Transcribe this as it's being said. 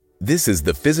This is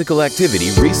the Physical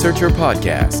Activity Researcher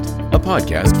Podcast, a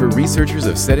podcast for researchers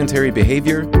of sedentary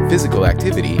behavior, physical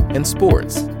activity, and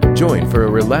sports. Join for a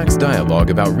relaxed dialogue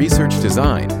about research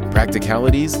design,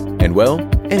 practicalities, and, well,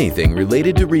 anything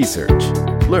related to research.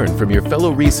 Learn from your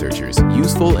fellow researchers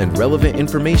useful and relevant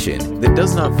information that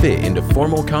does not fit into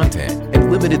formal content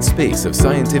and limited space of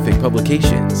scientific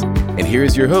publications. And here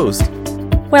is your host.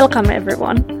 Welcome,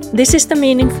 everyone. This is the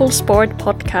Meaningful Sport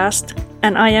Podcast,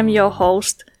 and I am your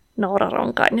host, Noora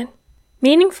Ronkainen.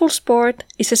 Meaningful Sport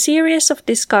is a series of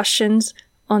discussions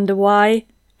on the why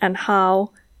and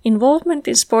how involvement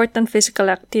in sport and physical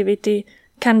activity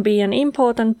can be an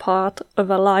important part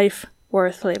of a life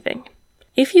worth living.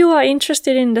 If you are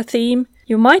interested in the theme,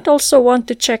 you might also want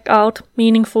to check out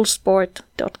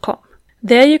meaningfulsport.com.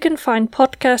 There you can find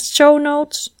podcast show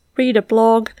notes, read a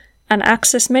blog, and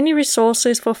access many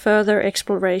resources for further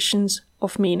explorations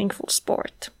of meaningful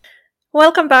sport.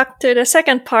 Welcome back to the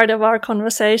second part of our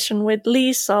conversation with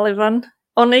Lee Sullivan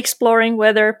on exploring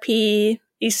whether PE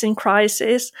is in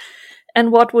crisis and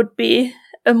what would be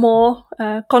a more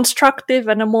constructive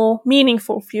and a more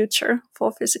meaningful future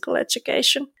for physical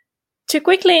education. To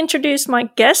quickly introduce my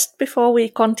guest before we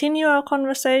continue our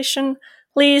conversation,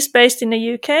 Lee is based in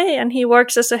the UK and he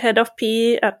works as a head of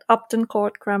PE at Upton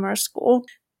Court Grammar School.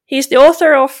 He's the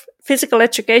author of Physical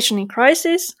Education in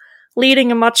Crisis,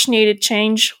 leading a much-needed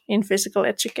change in physical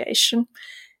education.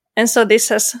 And so this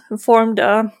has formed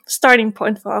a starting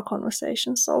point for our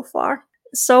conversation so far.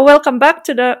 So welcome back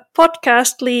to the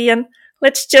podcast, Lee, and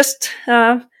let's just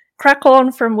crack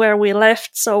on from where we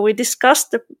left. So we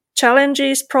discussed the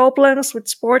challenges, problems with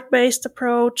sport-based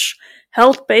approach,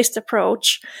 health-based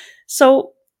approach.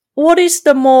 So what is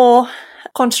the more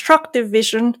constructive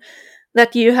vision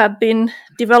that you have been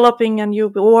developing and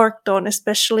you've worked on,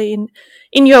 especially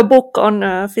in your book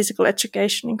on physical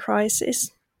education in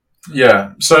crisis?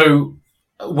 Yeah, so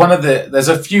there's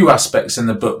a few aspects in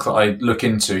the book that I look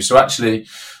into. So actually,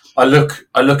 I look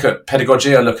at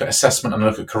pedagogy, I look at assessment, and I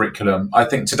look at curriculum. I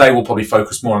think today we'll probably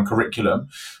focus more on curriculum,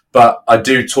 but I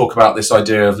do talk about this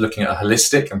idea of looking at a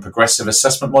holistic and progressive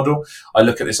assessment model. I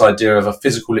look at this idea of a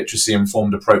physical literacy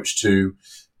informed approach to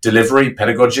delivery,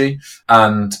 pedagogy,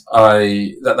 and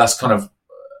that's kind of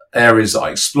areas that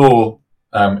I explore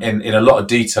in a lot of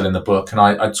detail in the book. And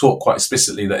I talk quite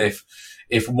explicitly that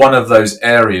if one of those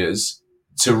areas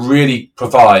to really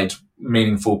provide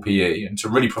meaningful PE and to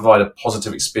really provide a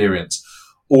positive experience,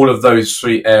 all of those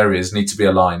three areas need to be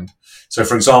aligned. So,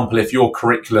 for example, if your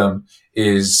curriculum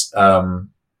is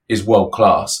world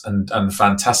class and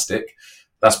fantastic,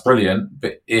 that's brilliant.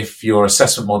 But if your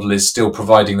assessment model is still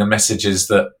providing the messages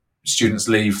that students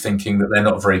leave thinking that they're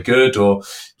not very good or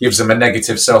gives them a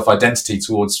negative self-identity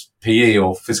towards PE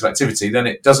or physical activity, then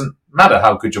it doesn't matter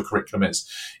how good your curriculum is.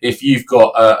 If you've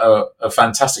got a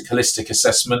fantastic holistic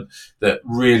assessment that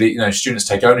really, students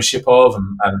take ownership of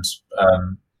and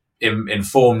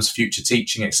informs future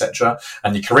teaching, etc.,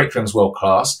 and your curriculum's world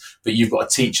class, but you've got a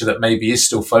teacher that maybe is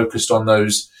still focused on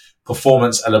those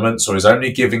performance elements or is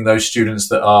only giving those students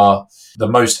that are the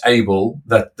most able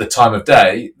the time of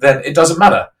day, then it doesn't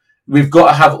matter. We've got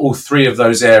to have all three of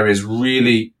those areas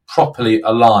really properly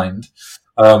aligned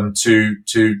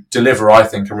to deliver, I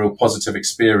think, a real positive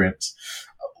experience.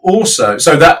 Also,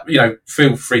 so that,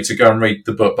 feel free to go and read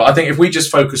the book. But I think if we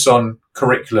just focus on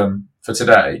curriculum for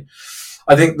today,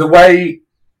 I think the way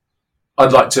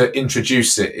I'd like to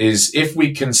introduce it is if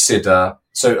we consider,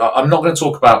 so I'm not going to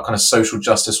talk about kind of social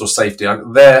justice or safety.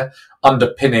 They're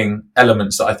underpinning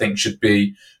elements that I think should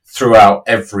be throughout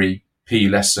every PE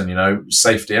lesson,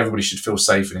 safety, everybody should feel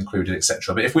safe and included,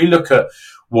 etc. But if we look at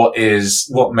what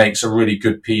makes a really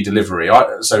good PE delivery,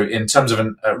 so in terms of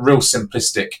a real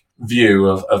simplistic view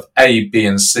of A, B,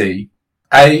 and C,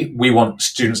 A, we want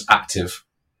students active.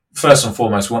 First and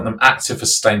foremost, we want them active for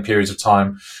sustained periods of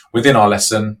time within our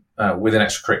lesson, within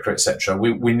extracurricular, etc.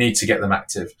 We need to get them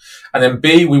active. And then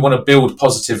B, we want to build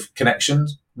positive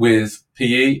connections with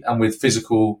PE and with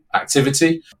physical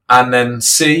activity. And then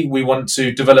C, we want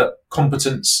to develop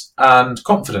competence and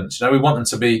confidence. We want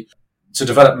them to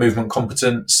develop movement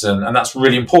competence, and that's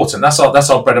really important. That's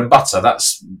our bread and butter.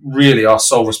 That's really our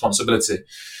sole responsibility.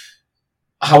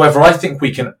 However, I think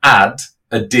we can add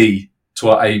a D to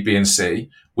our A, B, and C,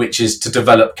 which is to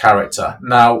develop character.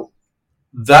 Now,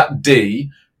 that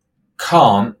D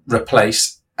can't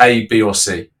replace A, B, or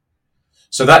C.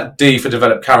 So that D for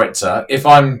develop character, if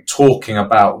I'm talking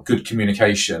about good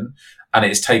communication and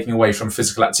it's taking away from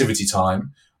physical activity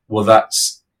time, well,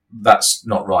 that's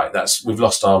not right. We've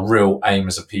lost our real aim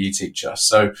as a PE teacher.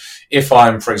 So if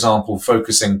I'm, for example,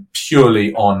 focusing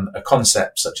purely on a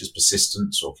concept such as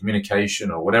persistence or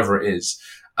communication or whatever it is,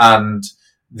 and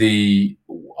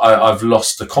I've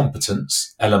lost the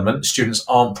competence element. Students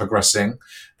aren't progressing.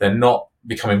 They're not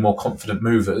becoming more confident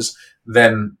movers.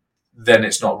 Then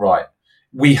it's not right.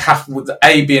 The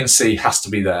A, B, and C has to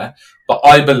be there. But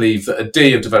I believe that a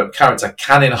D of developed character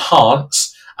can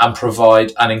enhance and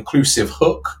provide an inclusive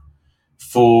hook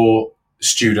for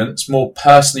students, more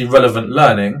personally relevant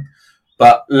learning.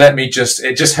 But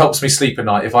it just helps me sleep at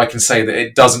night if I can say that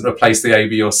it doesn't replace the A,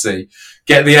 B, or C.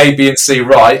 Get the A, B, and C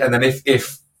right, and then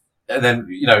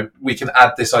we can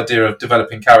add this idea of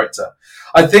developing character.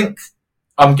 I think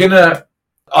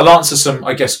I'll answer some,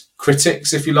 I guess,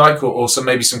 critics, if you like, or some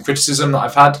criticism that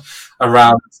I've had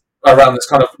around this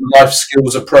kind of life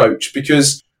skills approach,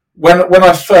 because when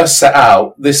I first set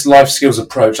out this life skills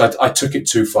approach, I took it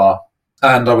too far,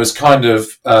 and I was kind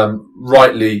of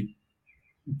rightly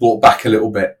brought back a little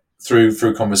bit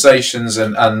through conversations,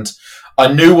 and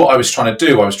I knew what I was trying to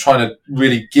do. I was trying to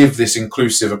really give this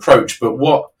inclusive approach, but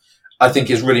what I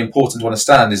think is really important to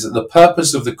understand is that the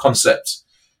purpose of the concept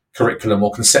curriculum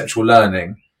or conceptual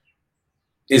learning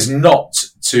is not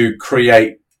to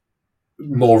create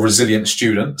more resilient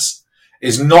students,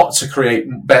 is not to create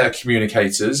better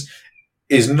communicators,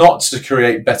 is not to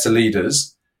create better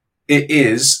leaders. It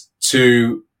is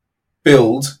to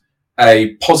build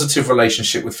a positive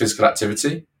relationship with physical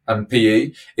activity and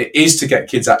PE. It is to get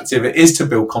kids active. It is to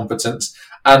build competence.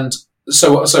 And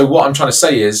so what I'm trying to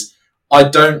say is,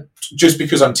 just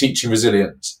because I'm teaching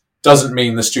resilience doesn't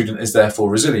mean the student is therefore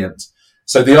resilient.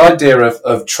 So the idea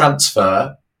of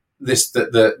transfer, this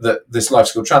life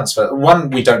skill transfer,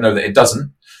 one, we don't know that it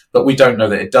doesn't, but we don't know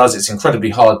that it does. It's incredibly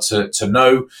hard to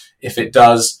know if it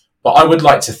does. But I would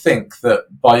like to think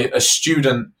that by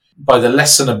the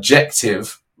lesson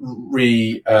objective,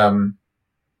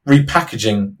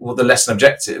 repackaging the lesson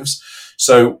objectives.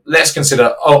 So let's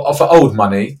consider, for old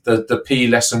money, the PE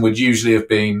lesson would usually have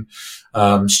been,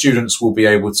 students will be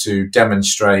able to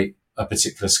demonstrate a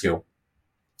particular skill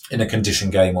in a condition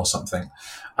game or something.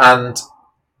 And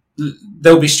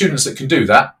there'll be students that can do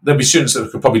that. There'll be students that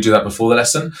could probably do that before the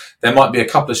lesson. There might be a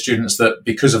couple of students that,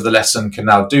 because of the lesson, can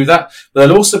now do that. But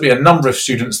there'll also be a number of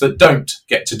students that don't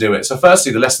get to do it. So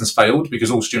firstly, the lesson's failed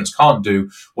because all students can't do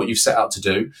what you've set out to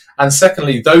do. And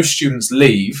secondly, those students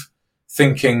leave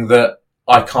thinking that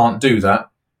I can't do that.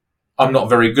 I'm not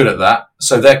very good at that.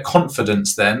 So their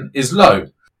confidence then is low.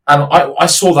 And I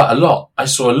saw that a lot. I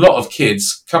saw a lot of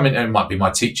kids come in, and it might be my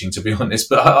teaching, to be honest,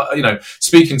 but,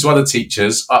 speaking to other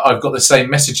teachers, I've got the same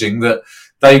messaging that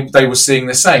they were seeing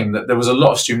the same, that there was a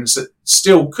lot of students that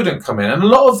still couldn't come in. And a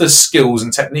lot of the skills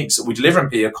and techniques that we deliver in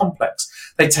PE are complex.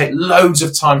 They take loads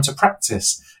of time to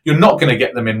practice. You're not going to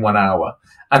get them in 1 hour.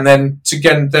 And then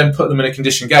then put them in a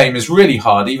condition game is really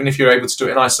hard, even if you're able to do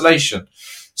it in isolation.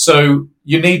 So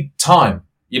you need time.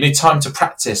 You need time to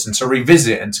practice and to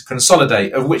revisit and to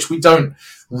consolidate, of which we don't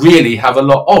really have a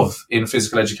lot of in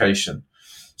physical education.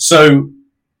 So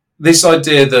this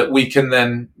idea that we can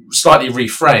then slightly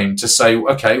reframe to say,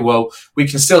 okay, well, we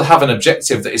can still have an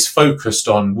objective that is focused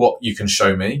on what you can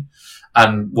show me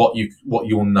and what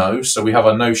you'll know. So we have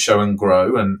our know, show, and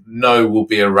grow, and know will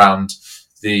be around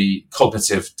the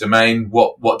cognitive domain.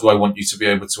 What do I want you to be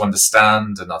able to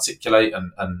understand and articulate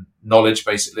and knowledge,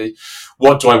 basically?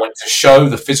 What do I want to show?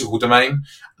 The physical domain.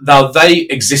 Now, they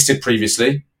existed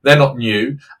previously. They're not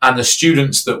new. And the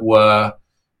students that were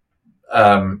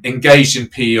engaged in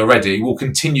PE already will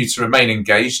continue to remain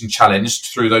engaged and challenged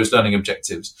through those learning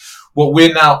objectives. What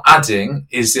we're now adding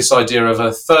is this idea of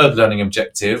a third learning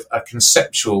objective, a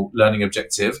conceptual learning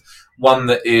objective, one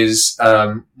that is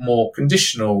more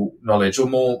conditional knowledge, or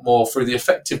more through the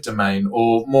affective domain,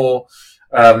 or more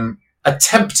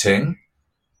attempting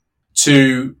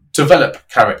to develop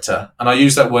character. And I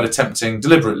use that word attempting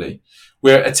deliberately.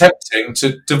 We're attempting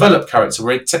to develop character.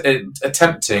 We're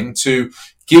attempting to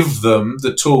give them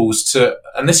the tools to,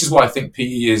 and this is why I think PE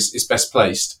is best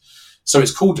placed. So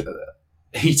it's called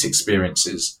heat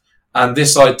experiences. And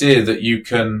this idea that you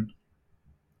can,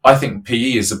 I think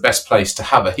PE is the best place to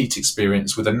have a heat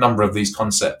experience with a number of these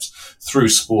concepts through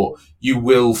sport. You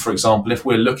will, for example, if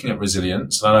we're looking at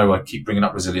resilience, and I know I keep bringing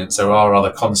up resilience, there are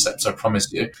other concepts, I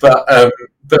promise you, but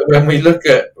when we look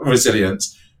at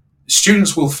resilience,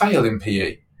 students will fail in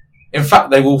PE. In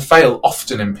fact, they will fail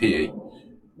often in PE.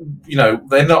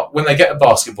 They're not, when they get a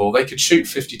basketball, they could shoot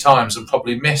 50 times and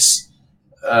probably miss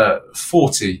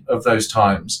 40 of those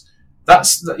times.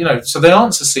 So they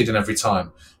aren't succeeding every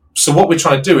time. So what we're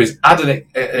trying to do is add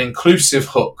an inclusive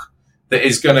hook that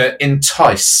is going to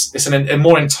entice. It's a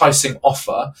more enticing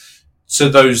offer to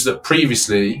those that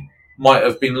previously might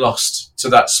have been lost to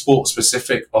that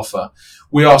sport-specific offer.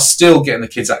 We are still getting the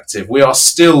kids active. We are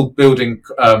still building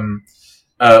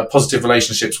positive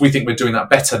relationships. We think we're doing that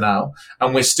better now,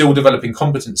 and we're still developing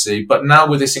competency. But now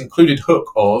with this included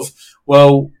hook of,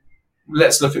 well,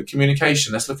 let's look at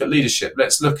communication, let's look at leadership,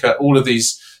 let's look at all of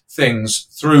these things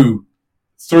through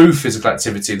physical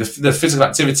activity. The physical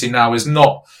activity now is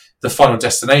not the final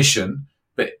destination,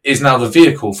 but is now the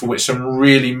vehicle for which some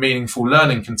really meaningful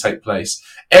learning can take place.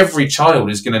 Every child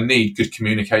is going to need good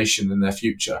communication in their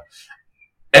future.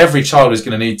 Every child is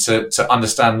going to need to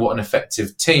understand what an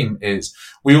effective team is.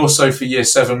 We also, for year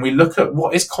 7, we look at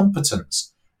what is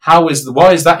competence.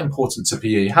 Why is that important to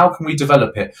PE? How can we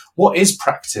develop it? What is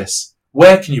practice?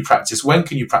 Where can you practice? When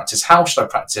can you practice? How should I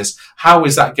practice? How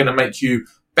is that going to make you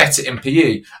better in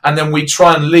PE? And then we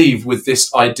try and leave with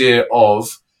this idea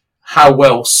of how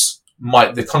else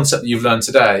might the concept that you've learned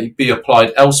today be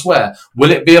applied elsewhere?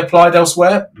 Will it be applied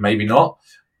elsewhere? Maybe not.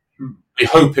 We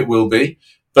hope it will be.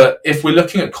 But if we're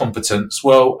looking at competence,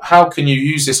 well, how can you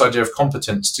use this idea of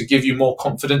competence to give you more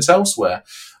confidence elsewhere?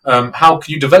 How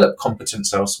can you develop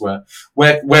competence elsewhere?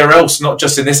 Where else, not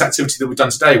just in this activity that we've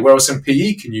done today, where else in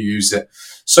PE can you use it?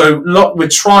 So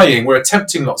we're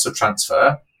attempting lots of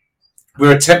transfer.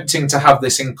 We're attempting to have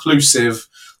this inclusive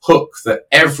hook that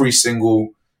every single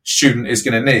student is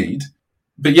going to need.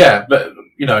 But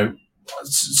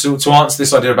so to answer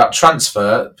this idea about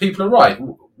transfer, people are right.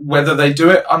 Whether they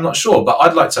do it, I'm not sure, but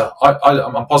I'd like to,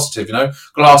 I'm positive,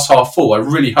 glass half full. I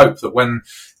really hope that when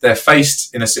they're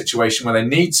faced in a situation where they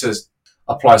need to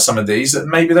apply some of these, that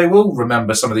maybe they will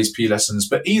remember some of these PE lessons.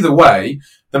 But either way,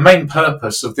 the main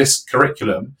purpose of this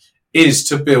curriculum is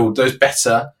to build those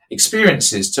better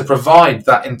experiences, to provide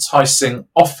that enticing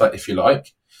offer, if you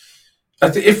like.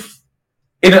 If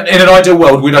in an ideal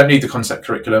world, we don't need the concept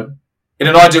curriculum. In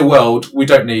an ideal world, we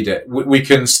don't need it. We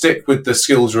can stick with the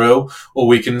skills drill, or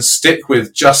we can stick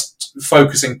with just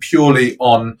focusing purely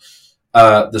on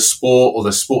the sport or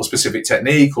the sport-specific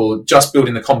technique, or just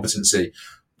building the competency.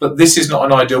 But this is not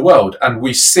an ideal world. And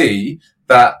we see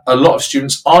that a lot of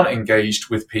students aren't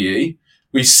engaged with PE.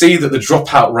 We see that the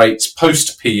dropout rates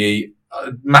post-PE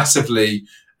massively,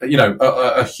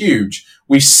 are huge.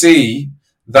 We see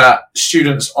that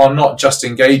students are not just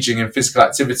engaging in physical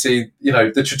activity,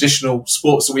 the traditional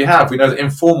sports that we have. We know that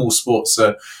informal sports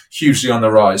are hugely on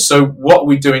the rise. So what are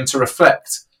we doing to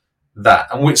reflect that?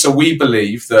 And so we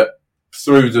believe that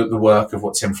through the work of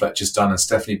what Tim Fletcher's done and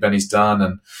Stephanie Benny's done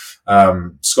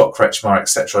and Scott Kretschmar,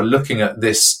 etc., looking at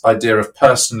this idea of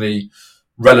personally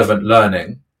relevant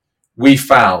learning, we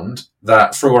found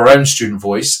that through our own student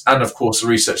voice and, of course, the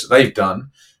research that they've done,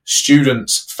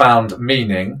 students found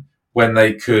meaning when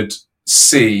they could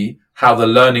see how the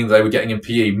learning they were getting in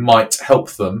PE might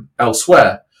help them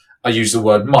elsewhere. I use the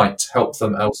word might help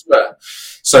them elsewhere.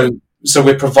 So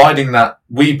we're providing that,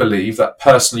 we believe, that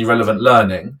personally relevant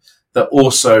learning that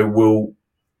also will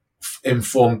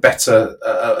inform better,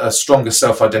 a stronger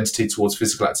self-identity towards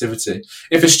physical activity.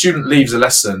 If a student leaves a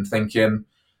lesson thinking,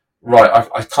 right,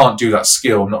 I can't do that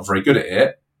skill, I'm not very good at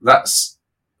it, that's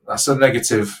a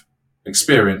negative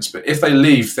experience. But if they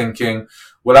leave thinking,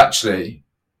 well, actually,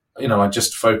 I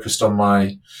just focused on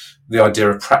the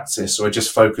idea of practice, or I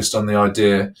just focused on the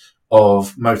idea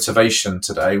of motivation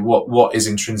today. What is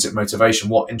intrinsic motivation?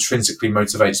 What intrinsically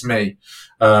motivates me?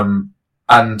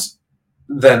 And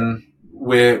then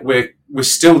we're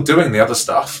still doing the other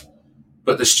stuff,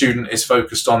 but the student is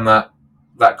focused on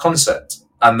that concept,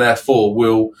 and therefore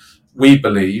will, we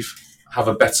believe, have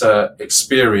a better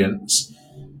experience.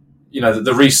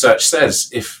 The research says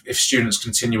if students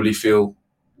continually feel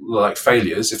like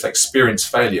failures, if they experience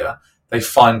failure, they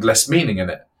find less meaning in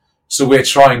it. So we're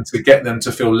trying to get them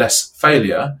to feel less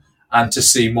failure and to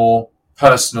see more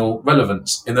personal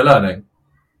relevance in the learning.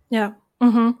 Yeah.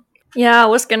 Mm-hmm. Yeah, I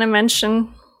was going to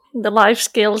mention the life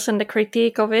skills and the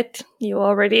critique of it. You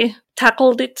already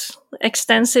tackled it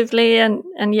extensively. And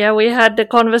yeah, we had the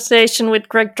conversation with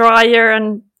Greg Dreyer,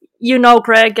 and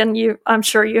Greg, and I'm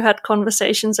sure you had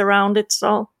conversations around it.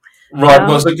 So right.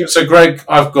 Well, so Greg,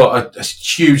 I've got a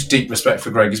huge, deep respect for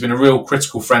Greg. He's been a real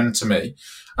critical friend to me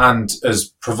and has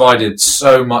provided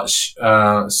so much,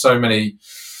 so many,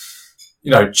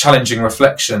 challenging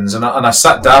reflections. And I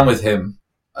sat down with him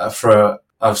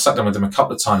I've sat down with him a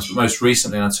couple of times, but most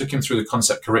recently, and I took him through the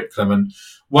concept curriculum. And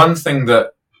one thing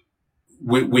that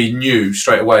we knew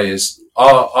straight away is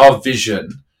our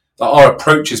vision, that our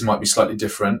approaches might be slightly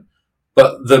different,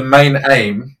 but the main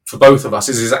aim for both of us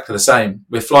is exactly the same.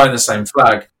 We're flying the same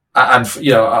flag. And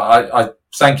I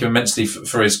thank him immensely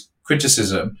for his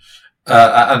criticism,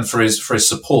 and for his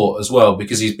support as well,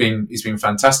 because he's been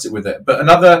fantastic with it. But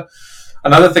another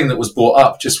thing that was brought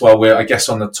up just while we're, I guess,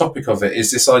 on the topic of it,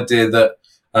 is this idea that,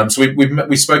 so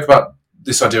we spoke about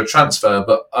this idea of transfer,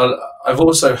 but I've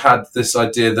also had this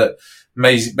idea that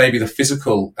maybe the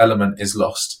physical element is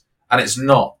lost, and it's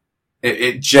not.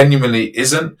 It genuinely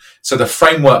isn't. So the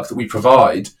framework that we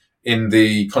provide in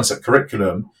the concept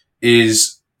curriculum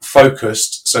is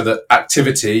focused so that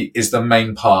activity is the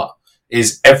main part,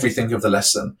 is everything of the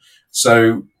lesson.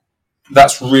 So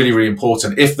that's really, really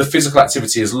important. If the physical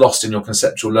activity is lost in your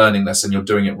conceptual learning lesson, you're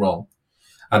doing it wrong.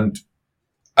 And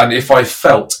if I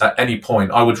felt at any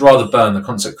point, I would rather burn the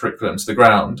concept curriculum to the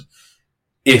ground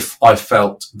if I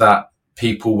felt that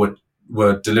people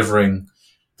were delivering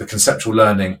the conceptual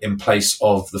learning in place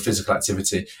of the physical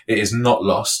activity. It is not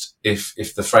lost if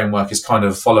the framework is kind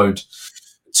of followed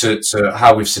to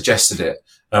how we've suggested it,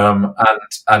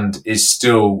 and is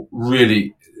still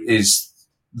really is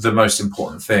the most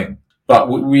important thing. But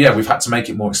we've had to make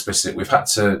it more explicit. We've had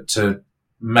to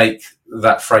make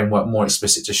that framework more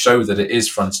explicit to show that it is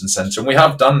front and center. And we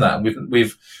have done that.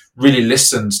 We've really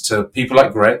listened to people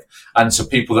like Greg and to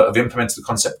people that have implemented the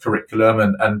concept curriculum,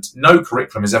 and no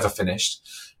curriculum is ever finished.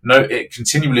 No, it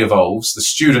continually evolves. The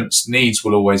students' needs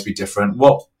will always be different.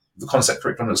 What the concept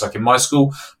curriculum looks like in my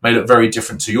school may look very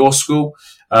different to your school,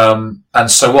 and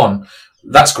so on.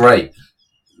 That's great.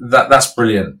 That's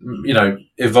brilliant. You know,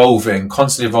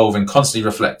 constantly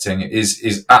reflecting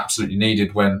is absolutely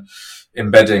needed when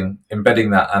embedding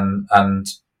that. And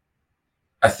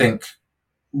I think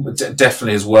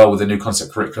definitely as well with the new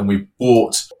concept curriculum,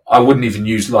 I wouldn't even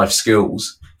use life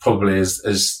skills probably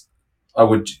as I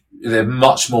would. They're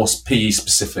much more PE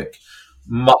specific,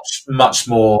 much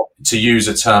more, to use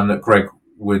a term that Greg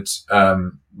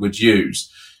would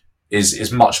use,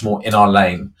 is much more in our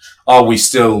lane. Are we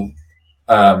still,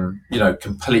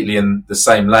 completely in the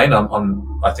same lane?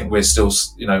 I think we're still,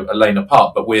 a lane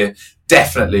apart, but we're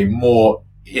definitely more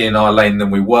in our lane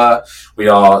than we were. We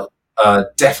are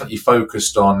definitely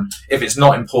focused on, if it's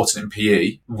not important in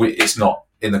PE, it's not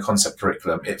in the concept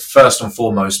curriculum. It first and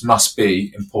foremost must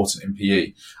be important in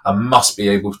PE and must be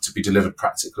able to be delivered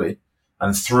practically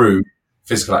and through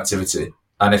physical activity.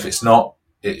 And if it's not,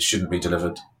 it shouldn't be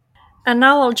delivered. And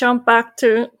now I'll jump back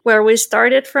to where we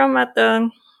started from at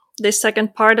this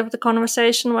second part of the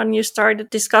conversation, when you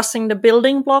started discussing the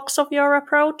building blocks of your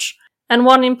approach. And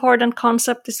one important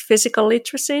concept is physical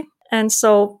literacy. And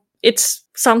so it's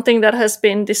something that has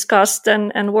been discussed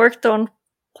and worked on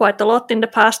quite a lot in the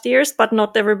past years, but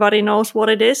not everybody knows what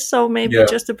it is. So maybe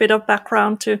just a bit of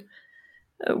background to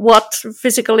what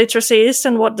physical literacy is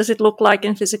and what does it look like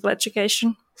in physical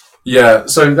education. Yeah,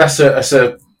 so that's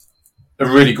a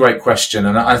really great question.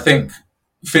 And I think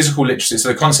physical literacy, so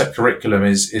the concept curriculum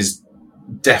is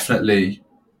definitely,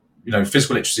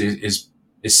 physical literacy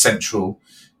is central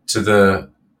to the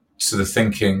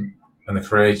thinking and the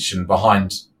creation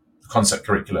behind the concept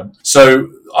curriculum. So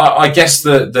I guess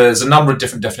that there's a number of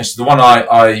different definitions. The one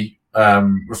I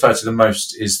refer to the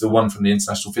most is the one from the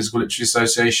International Physical Literacy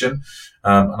Association,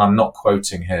 and I'm not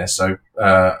quoting here, so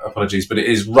apologies, but it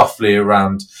is roughly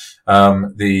around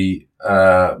the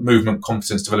movement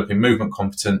competence, developing movement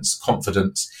competence,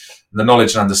 confidence, the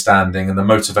knowledge and understanding, and the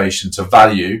motivation to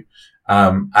value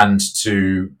and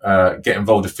to get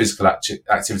involved in physical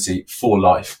activity for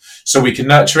life. So we can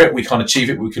nurture it, we can't achieve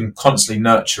it, we can constantly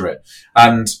nurture it.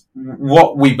 And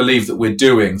what we believe that we're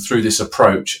doing through this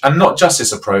approach, and not just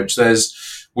this approach,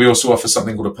 we also offer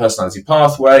something called a personality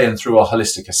pathway, and through our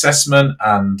holistic assessment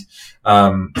and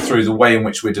through the way in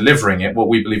which we're delivering it, what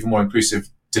we believe a more inclusive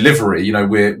delivery,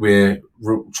 we're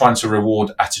trying to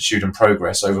reward attitude and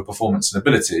progress over performance and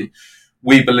ability.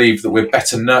 We believe that we're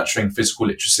better nurturing physical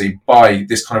literacy by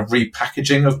this kind of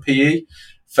repackaging of PE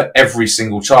for every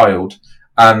single child.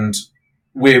 And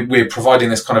we're providing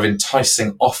this kind of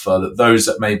enticing offer that those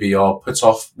that maybe are put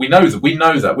off, we know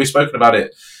that we've spoken about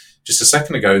it just a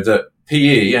second ago, that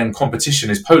PE and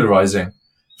competition is polarizing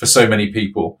for so many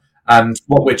people. And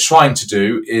what we're trying to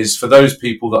do is, for those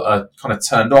people that are kind of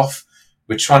turned off,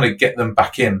 we're trying to get them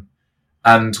back in.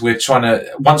 And we're trying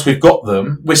to, once we've got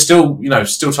them, we're still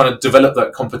trying to develop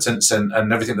that competence and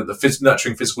everything that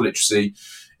nurturing physical literacy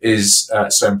is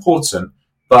so important.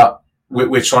 But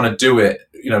we're trying to do it,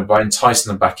 by enticing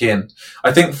them back in.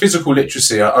 I think physical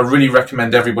literacy, I really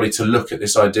recommend everybody to look at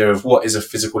this idea of what is a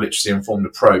physical literacy informed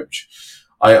approach.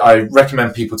 I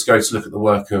recommend people to go to look at the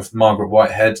work of Margaret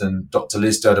Whitehead and Dr.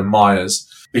 Liz Durden-Myers,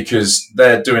 because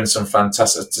they're doing some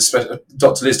fantastic,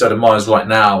 Dr. Liz Durden-Myers right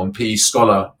now and PE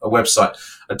Scholar, a website,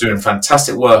 are doing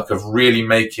fantastic work of really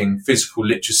making physical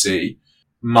literacy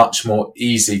much more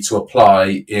easy to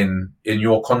apply in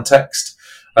your context.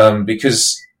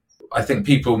 Because I think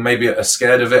people maybe are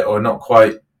scared of it or not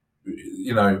quite,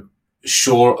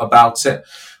 sure about it.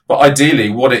 But ideally,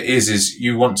 what it is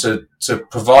you want to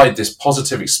provide this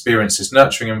positive experience, this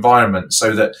nurturing environment,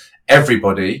 so that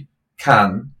everybody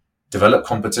can develop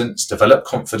competence, develop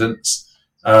confidence,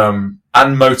 and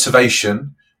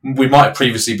motivation. We might have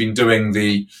previously been doing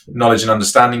the knowledge and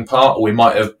understanding part, or we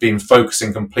might have been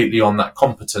focusing completely on that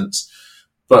competence.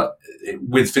 But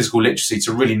with physical literacy,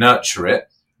 to really nurture it,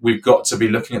 we've got to be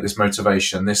looking at this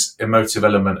motivation, this emotive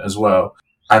element as well.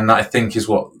 And that, I think, is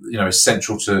what, is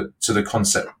central to the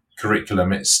concept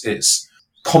curriculum. It's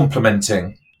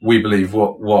complementing, we believe,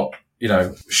 what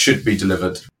should be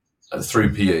delivered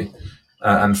through PE.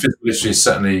 And physical literacy is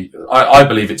certainly, I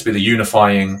believe it to be the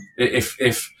unifying.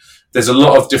 If there's a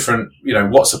lot of different,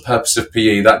 what's the purpose of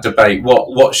PE? That debate.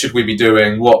 What should we be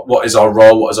doing? What is our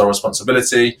role? What is our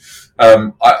responsibility?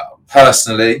 I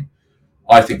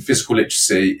think physical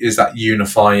literacy is that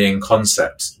unifying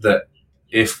concept that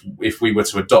if we were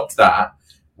to adopt that,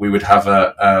 we would have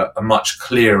a much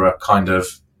clearer kind of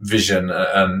vision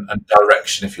and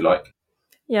direction, if you like.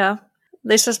 Yeah.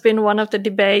 This has been one of the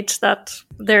debates that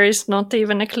there is not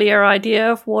even a clear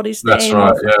idea of what is the aim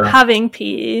of having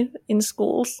PE in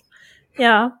schools.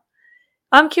 Yeah.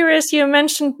 I'm curious, you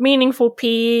mentioned meaningful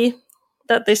PE,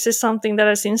 that this is something that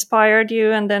has inspired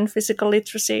you, and then physical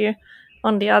literacy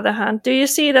on the other hand. Do you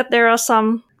see that there are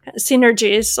some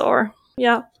synergies or,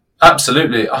 yeah?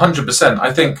 Absolutely, 100%.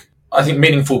 I think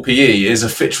meaningful PE is a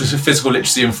physical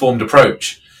literacy informed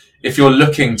approach. If you're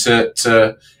looking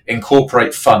to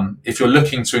incorporate fun, if you're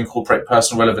looking to incorporate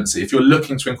personal relevancy, if you're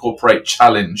looking to incorporate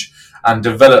challenge and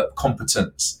develop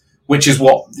competence, which is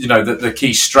what, the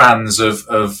key strands of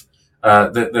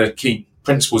the key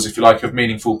principles, if you like, of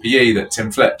meaningful PE that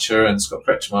Tim Fletcher and Scott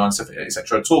Kretschmar and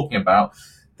etc. are talking about,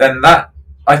 then that,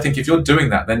 I think if you're doing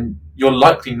that, then you're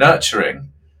likely nurturing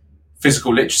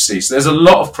physical literacy. So there's a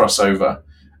lot of crossover.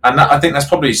 And I think that's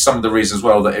probably some of the reasons as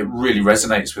well that it really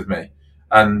resonates with me.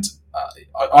 And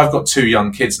I've got 2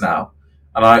 young kids now,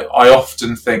 and I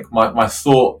often think my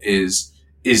thought is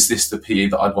this the PE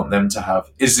that I'd want them to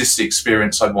have? Is this the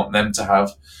experience I'd want them to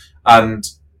have? And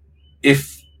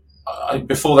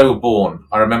before they were born,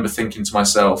 I remember thinking to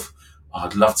myself,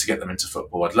 I'd love to get them into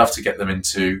football. I'd love to get them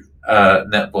into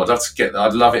netball.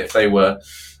 I'd love it if they were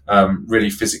really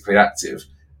physically active.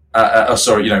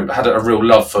 Had a real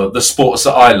love for the sports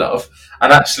that I love.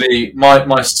 And actually,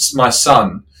 my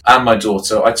son and my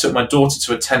daughter, I took my daughter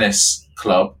to a tennis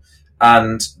club,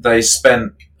 and they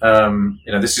spent,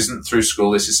 this isn't through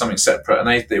school, this is something separate. And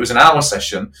it was an hour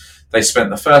session. They spent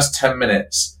the first 10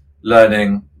 minutes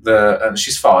learning and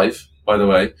she's 5, by the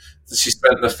way. She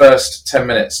spent the first 10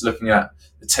 minutes looking at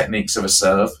the techniques of a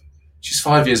serve. She's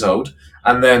 5 years old.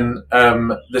 And then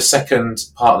the second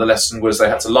part of the lesson was they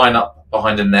had to line up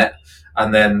behind a net,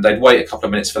 and then they'd wait a couple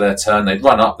of minutes for their turn. They'd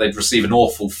run up, they'd receive an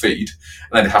awful feed,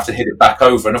 and they'd have to hit it back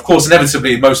over. And of course,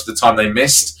 inevitably, most of the time they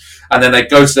missed. And then they'd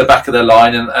go to the back of their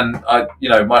line, and I,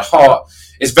 my heart,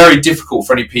 it's very difficult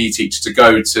for any PE teacher to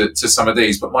go to some of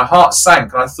these, but my heart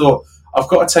sank, and I thought, I've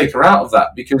got to take her out of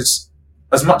that, because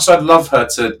as much as I'd love her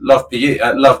to love PE,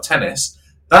 love tennis,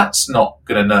 that's not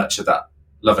going to nurture that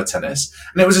love of tennis.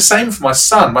 And it was the same for my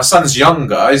son. My son's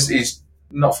younger, he's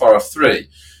not far off 3.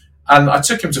 And I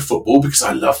took him to football because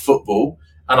I love football,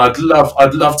 and I'd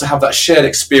love to have that shared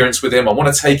experience with him. I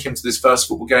want to take him to this first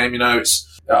football game.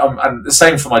 And the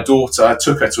same for my daughter. I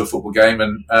took her to a football game,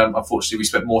 and unfortunately, we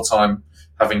spent more time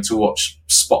having to watch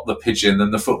Spot the Pigeon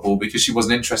than the football because she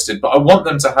wasn't interested. But I want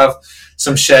them to have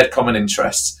some shared common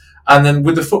interests. And then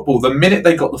with the football, the minute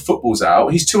they got the footballs out,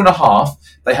 he's 2.5.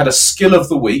 They had a skill of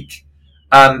the week,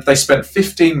 and they spent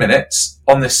 15 minutes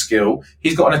on this skill.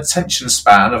 He's got an attention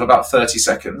span of about 30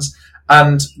 seconds.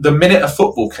 And the minute a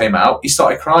football came out, he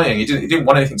started crying. He didn't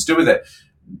want anything to do with it.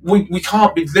 We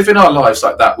can't be living our lives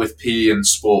like that with PE and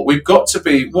sport. We've got to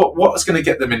be, what is going to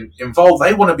get them involved?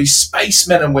 They want to be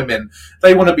spacemen and women.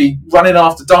 They want to be running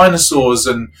after dinosaurs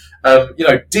and,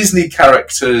 Disney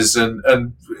characters and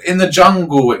in the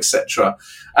jungle, etc.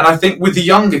 And I think with the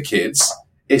younger kids,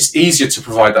 it's easier to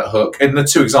provide that hook. In the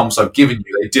 2 examples I've given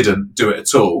you, they didn't do it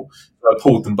at all. So I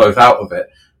pulled them both out of it.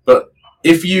 But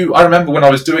I remember when I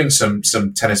was doing some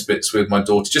tennis bits with my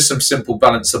daughter, just some simple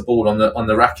balance the ball on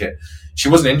the racket. She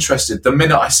wasn't interested. The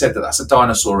minute I said that that's a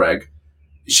dinosaur egg,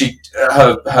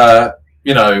 her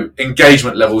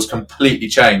engagement levels completely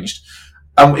changed.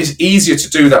 And it's easier to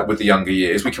do that with the younger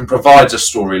years. We can provide a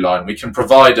storyline. We can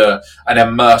provide an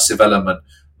immersive element.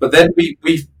 But then we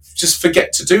just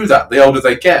forget to do that the older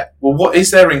they get. Well, what is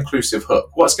their inclusive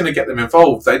hook? What's going to get them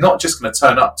involved? They're not just going to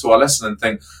turn up to our lesson and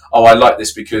think, oh, I like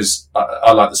this because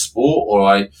I like the sport, or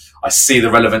I see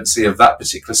the relevancy of that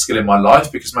particular skill in my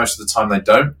life, because most of the time they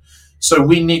don't. So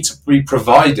we need to be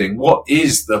providing what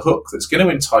is the hook that's going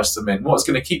to entice them in, what's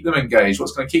going to keep them engaged,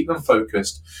 what's going to keep them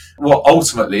focused, what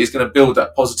ultimately is going to build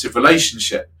that positive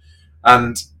relationship.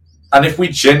 And if we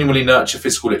genuinely nurture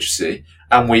physical literacy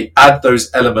and we add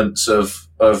those elements of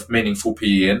meaningful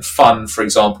PE in, fun, for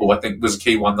example, I think was a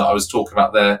key one that I was talking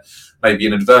about there, maybe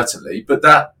inadvertently, but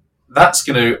that's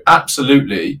going to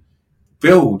absolutely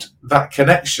build that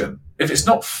connection. If it's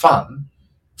not fun,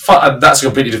 and that's a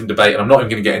completely different debate, and I'm not even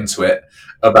going to get into it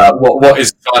about what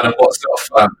is fun and what's not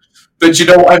fun. But you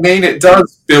know what I mean? It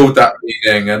does build that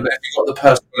meaning, and if you've got the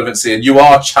personal relevancy and you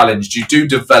are challenged, you do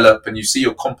develop and you see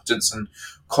your competence and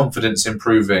confidence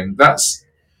improving.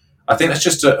 I think that's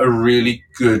just a really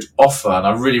good offer, and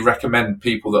I really recommend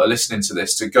people that are listening to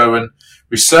this to go and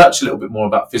research a little bit more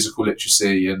about physical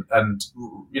literacy and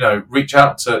reach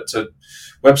out to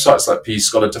websites like PE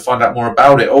Scholar to find out more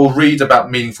about it, or read about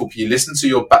meaningful PE. Listen to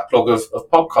your backlog of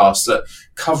podcasts that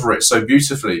cover it so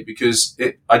beautifully, because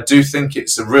I do think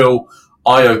it's a real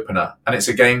eye-opener and it's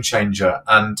a game changer.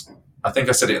 And I think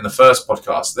I said it in the first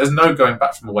podcast, there's no going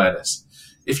back from awareness.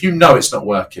 If you know it's not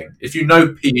working, if you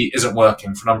know PE isn't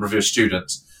working for a number of your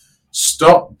students,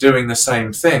 stop doing the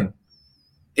same thing.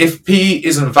 If PE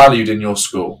isn't valued in your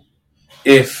school,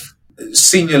 if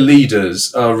senior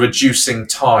leaders are reducing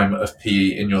time of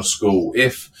PE in your school,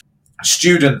 if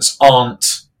students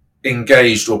aren't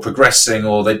engaged or progressing,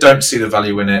 or they don't see the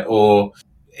value in it, or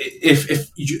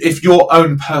if your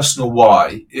own personal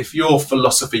why, if your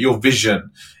philosophy, your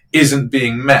vision isn't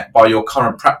being met by your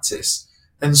current practice,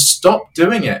 then stop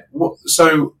doing it.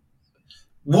 So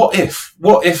what if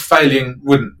failing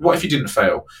wouldn't, what if you didn't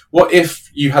fail? What if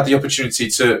you had the opportunity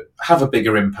to have a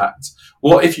bigger impact?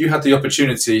 What if you had the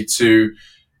opportunity to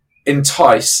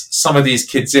entice some of these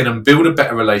kids in and build a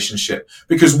better relationship?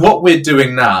 Because what we're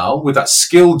doing now with that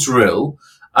skill drill,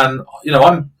 and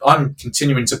I'm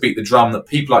continuing to beat the drum that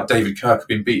people like David Kirk have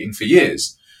been beating for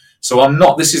years. So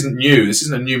this isn't new. This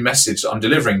isn't a new message that I'm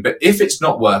delivering. But if it's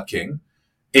not working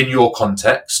in your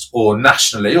context or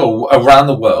nationally or around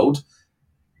the world,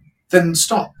 then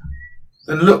stop.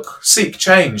 Then look, seek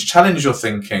change, challenge your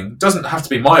thinking. It doesn't have to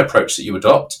be my approach that you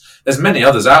adopt. There's many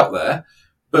others out there,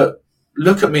 but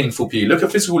look at meaningful PE, look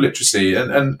at physical literacy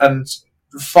and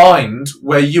find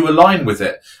where you align with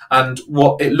it and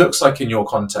what it looks like in your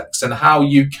context and how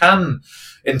you can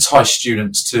entice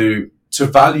students to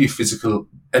value physical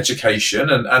education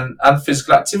and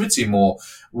physical activity more.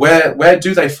 Where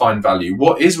do they find value?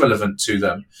 What is relevant to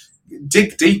them?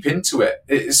 Dig deep into it.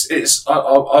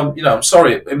 I'm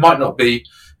sorry, it might not be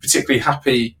particularly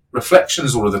happy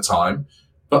reflections all of the time,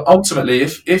 but ultimately,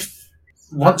 if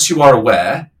once you are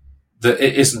aware that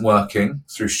it isn't working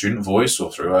through student voice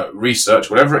or through research,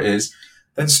 whatever it is,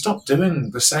 then stop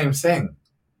doing the same thing,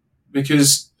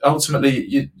 because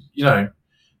ultimately,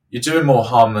 you're doing more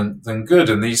harm than good,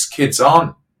 and these kids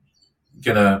aren't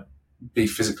gonna be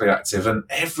physically active, and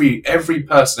every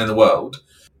person in the world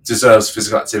deserves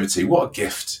physical activity. What a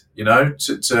gift, to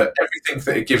everything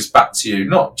that it gives back to you,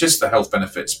 not just the health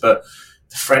benefits, but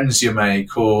the friends you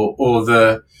make or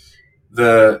the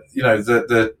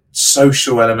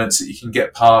social elements that you can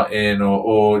get part in,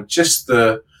 or just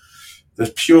the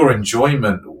pure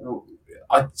enjoyment.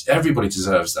 Everybody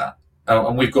deserves that.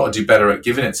 And we've got to do better at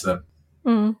giving it to them.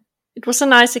 Mm. It was a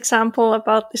nice example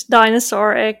about this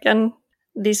dinosaur egg and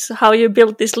how you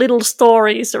build these little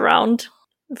stories around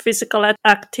physical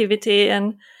activity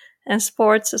and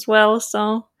sports as well.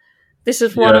 So this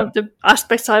is one of the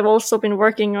aspects I've also been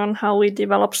working on, how we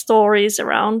develop stories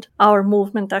around our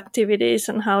movement activities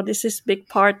and how this is a big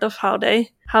part of how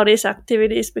these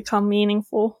activities become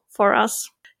meaningful for us.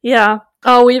 Yeah.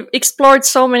 Oh, we've explored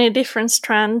so many different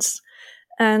strands,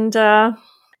 and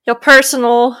your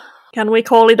personal, can we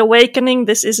call it awakening?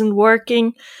 This isn't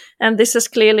working. And this has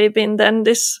clearly been then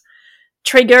this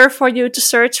trigger for you to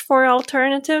search for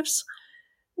alternatives.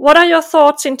 What are your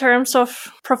thoughts in terms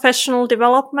of professional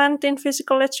development in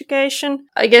physical education?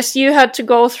 I guess you had to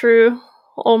go through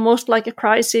almost like a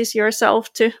crisis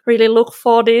yourself to really look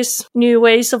for these new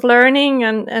ways of learning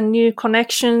and new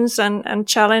connections and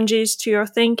challenges to your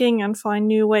thinking and find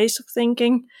new ways of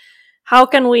thinking. How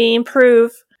can we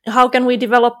improve? How can we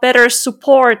develop better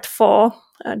support for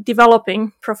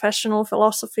developing professional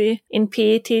philosophy in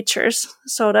PE teachers,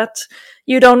 so that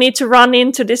you don't need to run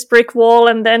into this brick wall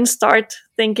and then start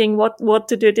thinking what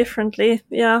to do differently?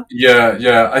 Yeah.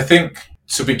 I think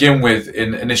to begin with,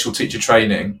 in initial teacher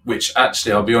training, which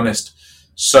actually, I'll be honest,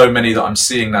 so many that I'm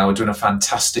seeing now are doing a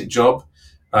fantastic job.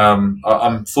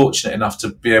 I'm fortunate enough to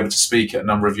be able to speak at a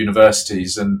number of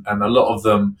universities, and a lot of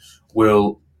them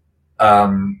will,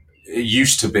 it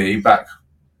used to be back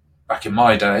back in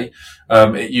my day,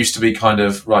 it used to be kind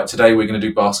of, right, today we're going to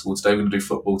do basketball, today we're going to do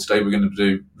football, today we're going to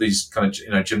do these kind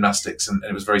of, gymnastics, and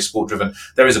it was very sport driven.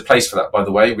 There is a place for that, by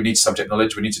the way. We need subject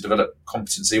knowledge, we need to develop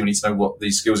competency, we need to know what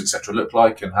these skills, etc., look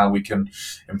like and how we can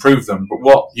improve them. But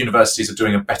what universities are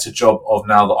doing a better job of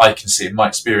now that I can see in my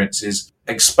experience is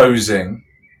exposing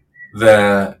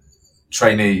their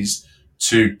trainees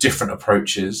to different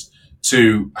approaches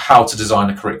to how to design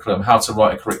a curriculum, how to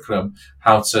write a curriculum,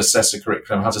 how to assess a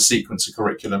curriculum, how to sequence a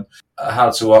curriculum,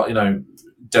 how to,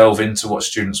 delve into what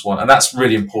students want. And that's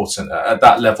really important at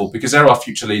that level, because there are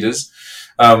future leaders.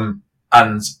 I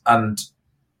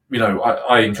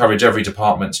encourage every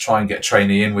department to try and get a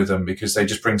trainee in with them, because they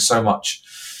just bring so much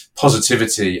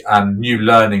positivity and new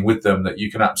learning with them that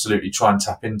you can absolutely try and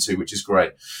tap into, which is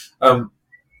great. I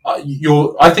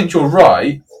think you're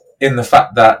right in the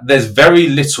fact that there's very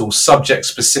little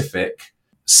subject-specific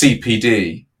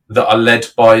CPD that are led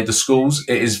by the schools.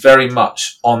 It is very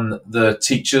much on the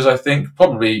teachers, I think,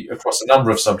 probably across a number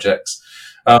of subjects.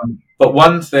 But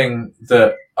one thing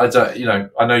that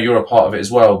I know you're a part of it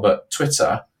as well, but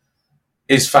Twitter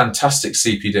is fantastic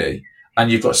CPD.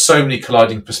 And you've got so many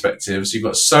colliding perspectives. You've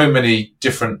got so many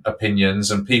different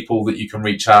opinions and people that you can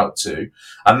reach out to.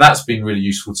 And that's been really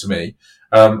useful to me.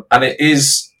 And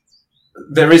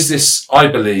there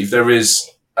is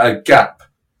a gap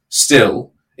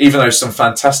still, even though some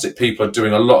fantastic people are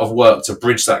doing a lot of work to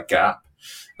bridge that gap.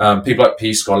 People like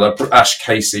P-Scholar, Ash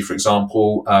Casey, for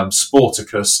example,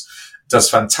 Sporticus does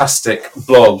fantastic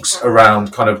blogs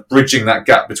around kind of bridging that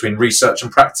gap between research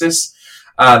and practice.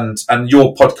 And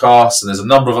your podcast, and there's a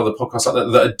number of other podcasts out there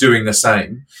that are doing the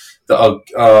same, that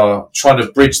are trying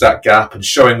to bridge that gap and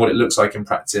showing what it looks like in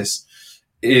practice.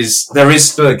 There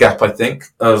is still a gap, I think,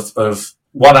 of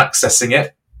one, accessing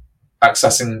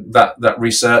that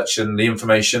research and the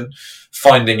information,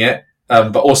 finding it,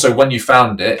 but also when you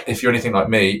found it, if you're anything like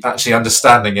me, actually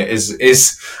understanding it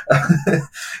is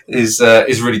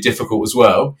really difficult as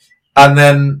well. And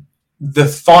then the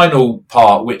final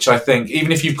part, which I think,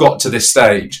 even if you've got to this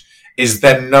stage, is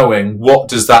then knowing what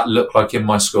does that look like in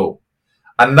my school.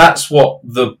 And that's what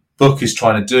the book is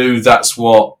trying to do. That's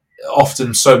what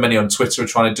often so many on Twitter are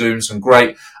trying to do, and some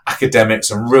great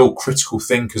academics and real critical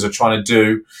thinkers are trying to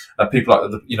do. People like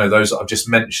those that I've just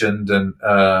mentioned, and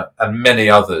many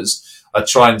others are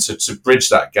trying to bridge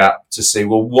that gap to see,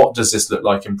 well, what does this look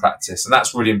like in practice? And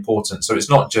that's really important. So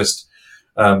it's not just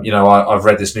I've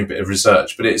read this new bit of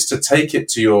research, but it's to take it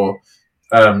to your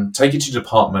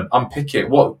department, unpick it.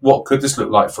 What could this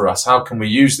look like for us? How can we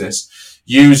use this?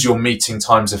 Use your meeting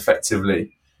times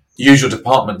effectively. Use your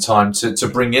department time to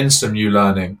bring in some new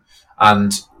learning,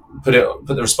 and put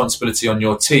the responsibility on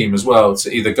your team as well to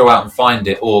either go out and find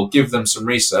it, or give them some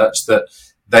research that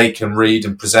they can read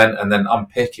and present and then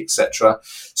unpick, etc.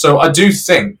 So I do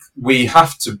think we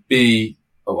have to be,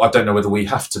 I don't know whether we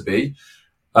have to be,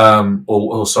 I don't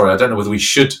know whether we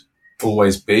should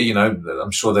always be,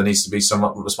 I'm sure there needs to be some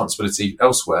responsibility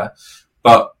elsewhere.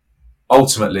 But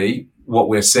ultimately, what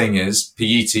we're seeing is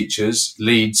PE teachers,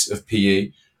 leads of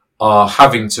PE, are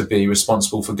having to be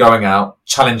responsible for going out,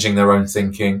 challenging their own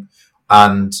thinking,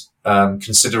 and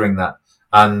considering that.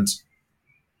 And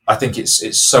I think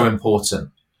it's so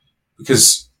important,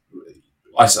 because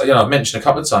I've mentioned a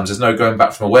couple of times, there's no going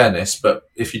back from awareness. But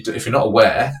if you're not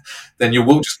aware, then you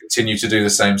will just continue to do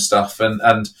the same stuff. And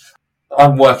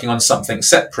I'm working on something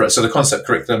separate. So the concept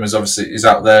curriculum is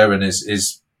out there, and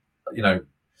is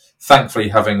thankfully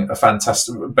having a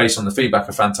fantastic, based on the feedback,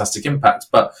 a fantastic impact.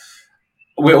 But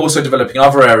we're also developing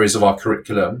other areas of our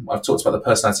curriculum. I've talked about the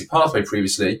personality pathway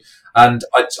previously, and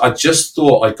I just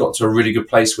thought I got to a really good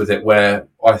place with it, where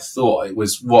I thought it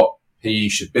was what PE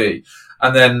should be.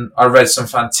 And then I read some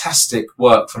fantastic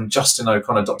work from Dr. Justin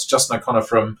O'Connor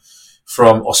from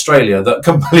Australia, that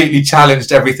completely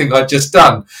challenged everything I'd just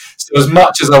done. So as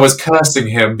much as I was cursing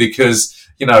him because,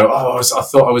 I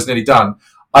thought I was nearly done,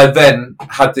 I then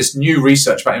had this new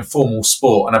research about informal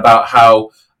sport, and about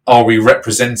how are we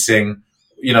representing,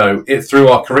 it through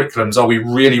our curriculums, are we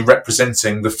really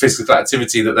representing the physical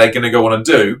activity that they're going to go on and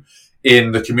do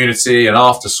in the community and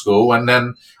after school. And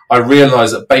then I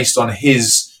realized that based on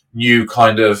his new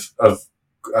kind of I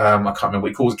can't remember what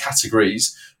he calls it,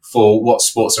 categories for what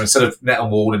sports. So instead of net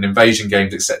and wall and invasion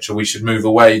games, etc., we should move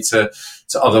away to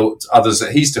others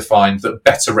that he's defined that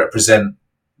better represent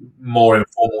more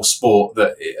informal sport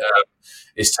that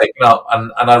is taken up.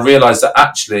 And I realized that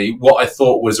actually what I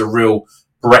thought was a real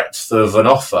breadth of an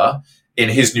offer in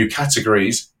his new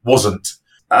categories wasn't.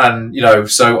 And,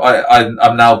 so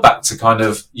I'm now back to kind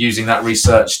of using that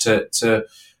research to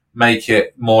make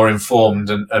it more informed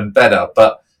and better.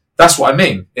 But that's what I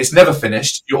mean. It's never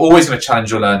finished. You're always going to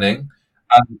challenge your learning,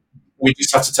 and we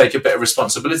just have to take a bit of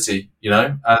responsibility,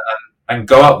 and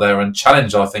go out there and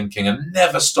challenge our thinking and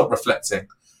never stop reflecting.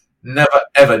 Never,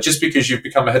 ever. Just because you've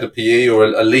become a head of PE or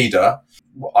a leader,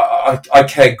 I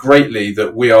care greatly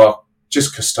that we are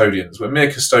just custodians. We're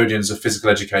mere custodians of physical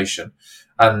education.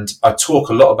 And I talk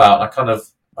a lot about,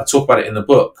 I talk about it in the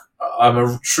book. I'm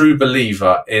a true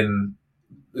believer in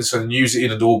this. New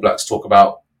Zealand All Blacks talk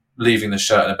about leaving the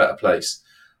shirt in a better place.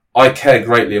 I care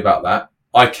greatly about that.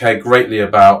 I care greatly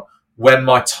about when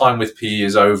my time with PE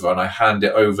is over and I hand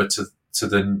it over to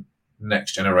the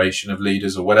next generation of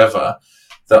leaders or whatever,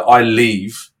 that I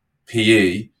leave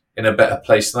PE in a better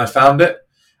place than I found it.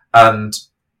 And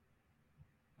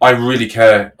I really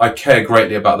care. I care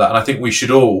greatly about that. And I think we should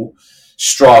all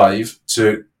strive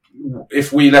to,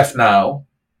 if we left now,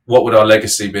 what would our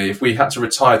legacy be? If we had to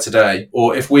retire today,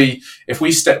 or if we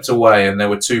stepped away and there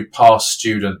were 2 past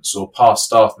students or past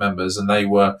staff members and they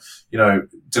were,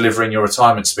 delivering your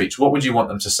retirement speech, what would you want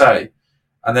them to say?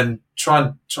 And then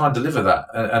try and deliver that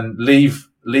and leave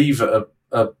a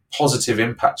positive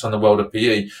impact on the world of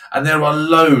PE. And there are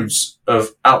loads of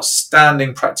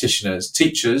outstanding practitioners,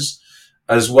 teachers,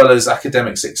 as well as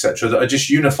academics, etc., that are just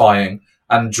unifying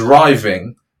and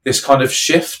driving this kind of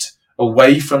shift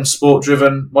away from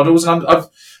sport-driven models. And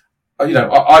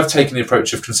I've taken the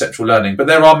approach of conceptual learning, but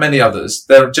there are many others.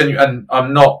 They're genuine, and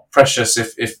I'm not precious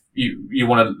if you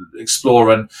want to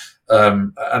explore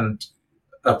and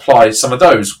apply some of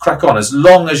those. Crack on, as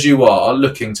long as you are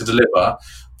looking to deliver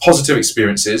positive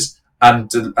experiences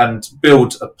and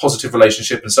build a positive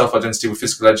relationship and self-identity with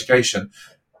physical education.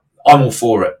 I'm all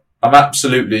for it. I'm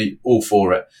absolutely all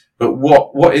for it. But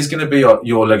what is going to be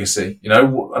your legacy?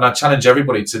 And I challenge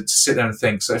everybody to sit there and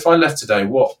think. So if I left today,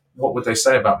 what would they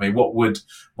say about me? What would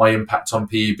my impact on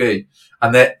PE be?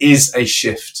 And there is a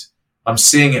shift. I'm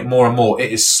seeing it more and more.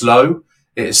 It is slow.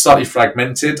 It is slightly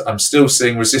fragmented. I'm still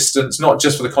seeing resistance, not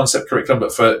just for the concept curriculum,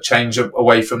 but for change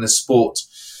away from the sport,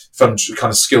 from kind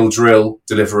of skill drill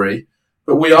delivery.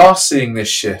 But we are seeing this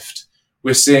shift.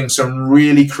 We're seeing some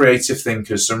really creative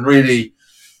thinkers, some really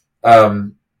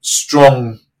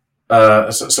strong,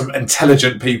 some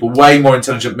intelligent people, way more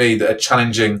intelligent than me, that are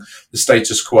challenging the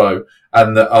status quo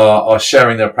and that are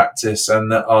sharing their practice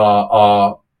and that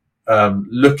are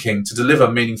looking to deliver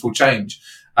meaningful change.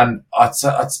 And it's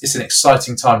an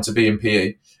exciting time to be in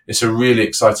PE. It's a really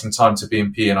exciting time to be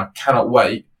in PE, and I cannot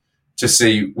wait to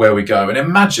see where we go. And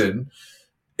imagine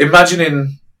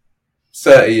in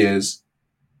 30 years,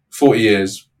 40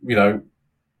 years, where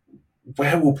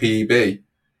will PE be?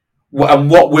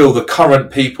 And what will the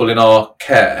current people in our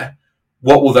care,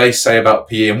 what will they say about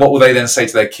PE? And what will they then say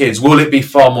to their kids? Will it be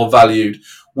far more valued?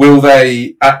 Will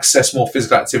they access more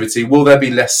physical activity? Will there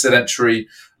be less sedentary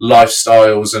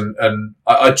lifestyles? And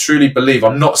I truly believe,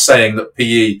 I'm not saying that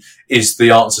PE is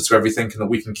the answer to everything and that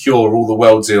we can cure all the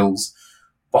world's ills,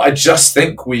 but I just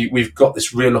think we've got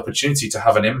this real opportunity to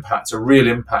have an impact, a real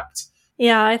impact.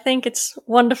 Yeah, I think it's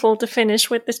wonderful to finish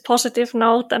with this positive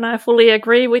note, and I fully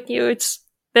agree with you. It's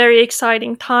very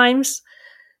exciting times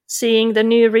seeing the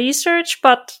new research,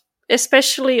 but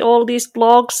especially all these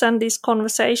blogs and these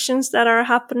conversations that are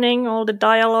happening, all the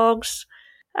dialogues,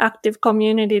 active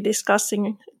community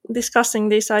discussing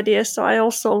these ideas. So I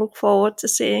also look forward to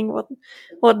seeing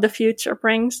what the future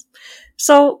brings.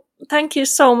 So thank you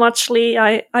so much, Lee.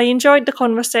 I enjoyed the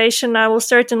conversation. I will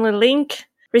certainly link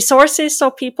resources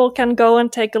so people can go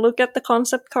and take a look at the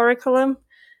concept curriculum.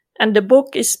 And the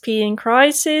book is PE in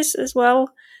Crisis as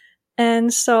well.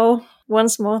 And so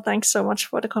once more, thanks so much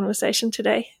for the conversation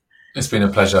today. It's been a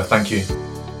pleasure. Thank you.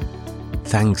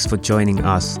 Thanks for joining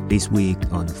us this week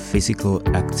on Physical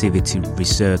Activity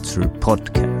Researcher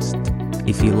Podcast.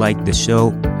 If you like the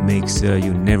show, make sure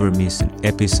you never miss an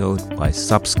episode by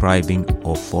subscribing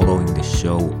or following the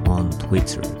show on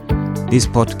Twitter. This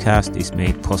podcast is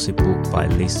made possible by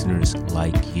listeners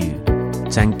like you.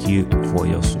 Thank you for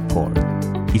your support.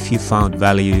 If you found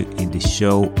value in the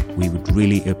show, we would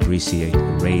really appreciate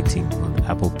a rating on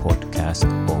Apple Podcasts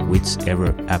or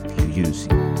whichever app you're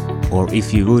using. Or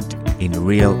if you would, in a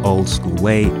real old school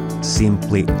way,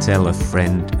 simply tell a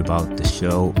friend about the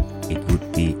show. It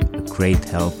would be a great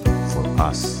help for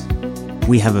us.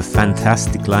 We have a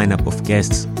fantastic lineup of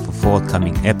guests for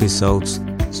forthcoming episodes,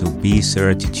 so be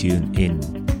sure to tune in.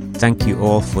 Thank you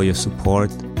all for your support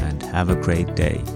and have a great day.